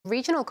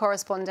Regional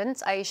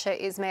correspondent Aisha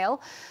Ismail.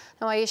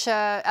 Now,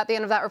 Aisha, at the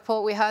end of that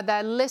report, we heard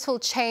there little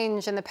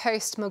change in the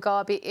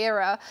post-Mugabe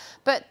era,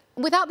 but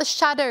without the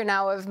shadow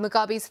now of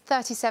Mugabe's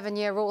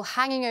 37-year rule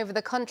hanging over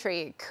the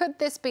country, could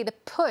this be the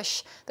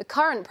push the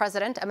current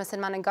president,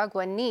 Emmerson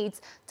Mnangagwa, needs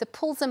to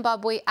pull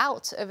Zimbabwe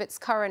out of its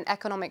current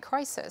economic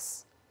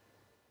crisis?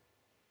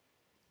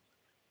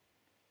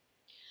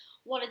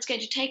 Well, it's going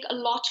to take a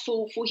lot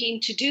for him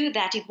to do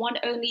that. If one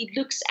only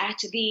looks at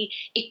the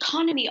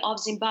economy of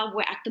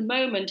Zimbabwe at the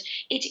moment,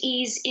 it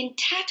is in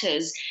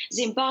tatters.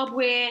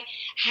 Zimbabwe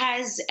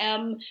has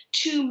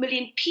 2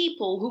 million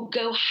people who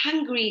go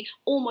hungry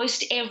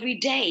almost every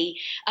day.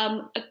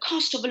 A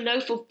cost of a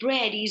loaf of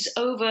bread is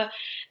over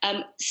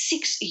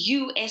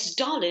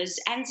 $6,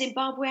 and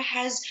Zimbabwe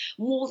has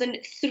more than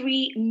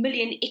 3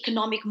 million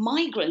economic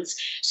migrants.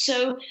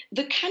 So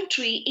the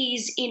country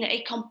is in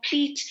a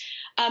complete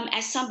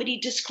as somebody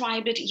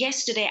described it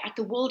yesterday at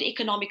the World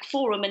Economic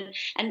Forum.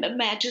 And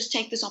may I just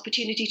take this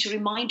opportunity to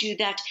remind you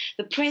that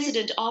the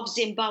president of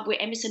Zimbabwe,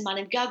 Emmerson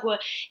Mnangagwa,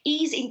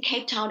 is in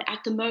Cape Town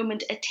at the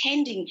moment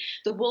attending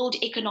the World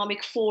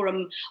Economic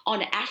Forum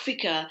on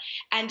Africa.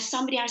 And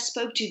somebody I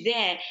spoke to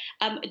there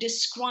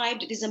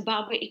described the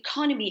Zimbabwe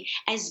economy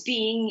as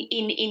being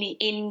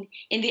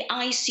in the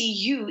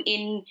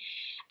ICU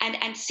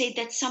and said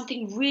that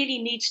something really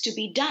needs to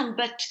be done.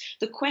 But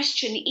the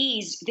question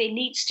is, there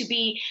needs to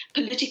be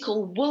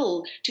political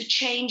will to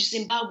change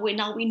Zimbabwe.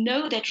 Now, we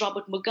know that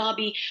Robert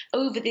Mugabe,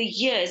 over the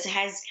years,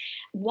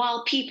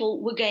 while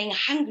people were going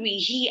hungry,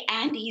 he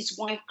and his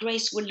wife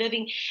Grace were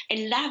living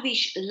a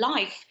lavish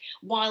life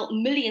while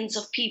millions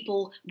of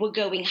people were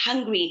going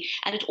hungry.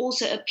 And it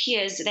also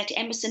appears that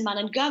Emmerson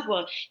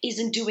Mnangagwa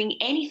isn't doing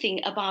anything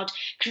about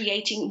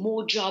creating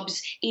more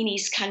jobs in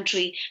his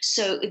country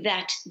so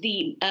that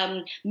the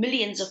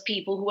millions of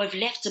people who have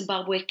left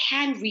Zimbabwe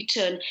can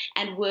return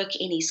and work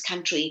in his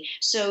country.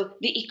 So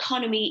the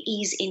economy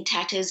is in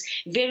tatters.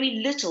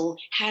 Very little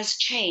has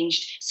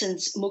changed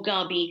since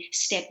Mugabe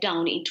stepped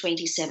down in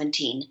 2017.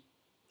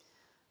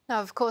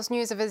 Now, of course,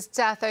 news of his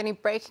death only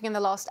breaking in the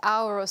last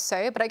hour or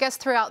so, but I guess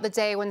throughout the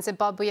day when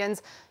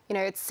Zimbabweans,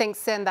 it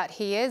sinks in that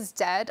he is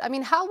dead. I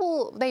mean, how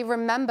will they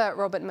remember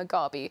Robert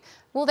Mugabe?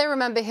 Will they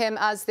remember him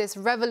as this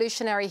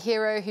revolutionary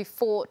hero who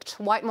fought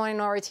white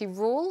minority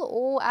rule,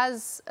 or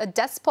as a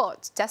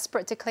despot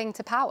desperate to cling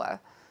to power?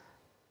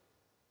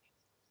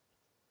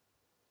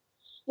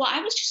 Well,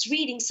 I was just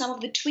reading some of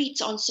the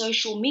tweets on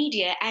social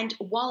media, and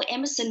while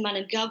Emmerson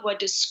Mnangagwa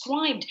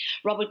described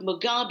Robert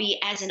Mugabe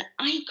as an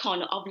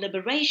icon of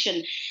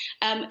liberation,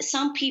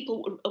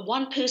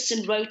 one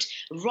person wrote,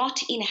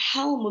 "Rot in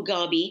hell,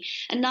 Mugabe."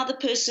 Another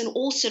person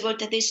also wrote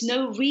that there's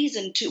no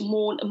reason to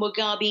mourn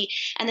Mugabe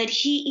and that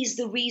he is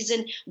the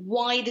reason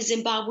why the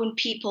Zimbabwean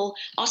people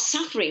are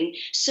suffering.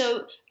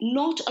 So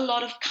not a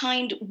lot of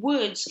kind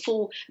words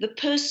for the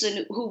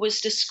person who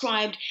was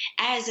described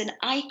as an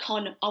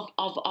icon of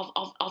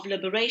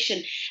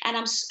liberation. And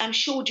I'm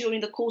sure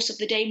during the course of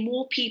the day,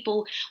 more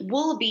people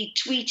will be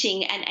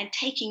tweeting and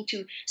taking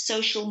to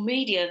social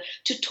media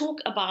to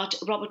talk about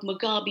Robert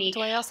Mugabe,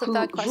 who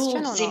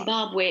ruled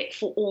Zimbabwe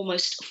for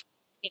almost 4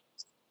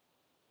 years.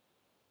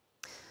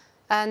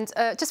 And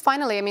just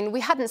finally, I mean, we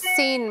hadn't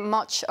seen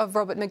much of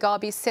Robert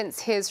Mugabe since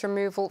his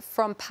removal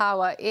from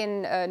power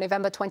in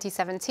November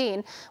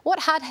 2017. What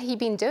had he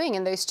been doing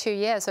in those 2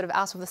 years, sort of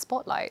out of the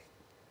spotlight?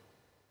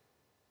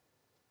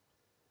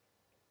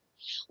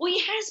 Well, he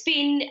has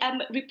been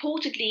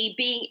reportedly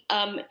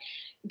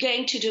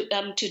going to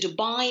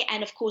Dubai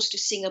and, of course, to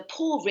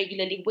Singapore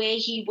regularly, where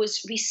he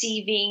was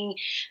receiving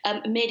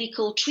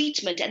medical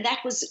treatment. And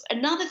that was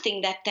another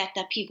thing that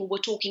people were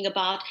talking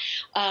about.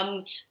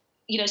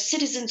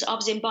 Citizens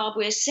of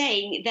Zimbabwe are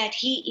saying that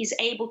he is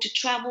able to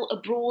travel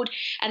abroad,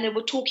 and they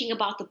were talking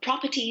about the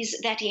properties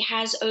that he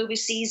has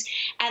overseas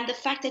and the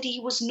fact that he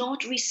was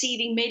not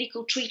receiving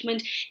medical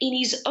treatment in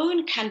his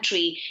own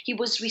country. He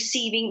was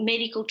receiving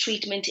medical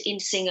treatment in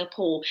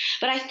Singapore.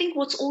 But I think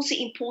what's also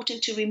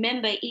important to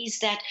remember is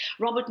that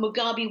Robert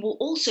Mugabe will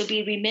also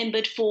be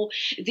remembered for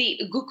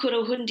the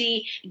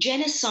Gukurahundi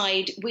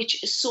genocide,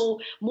 which saw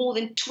more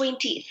than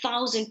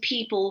 20,000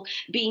 people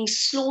being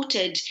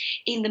slaughtered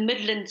in the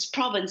Midlands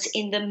province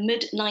in the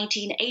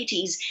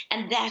mid-1980s,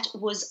 and that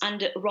was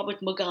under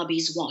Robert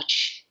Mugabe's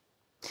watch.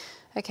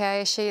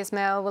 Okay, Aisha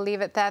Ismail, we'll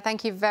leave it there.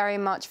 Thank you very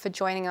much for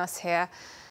joining us here.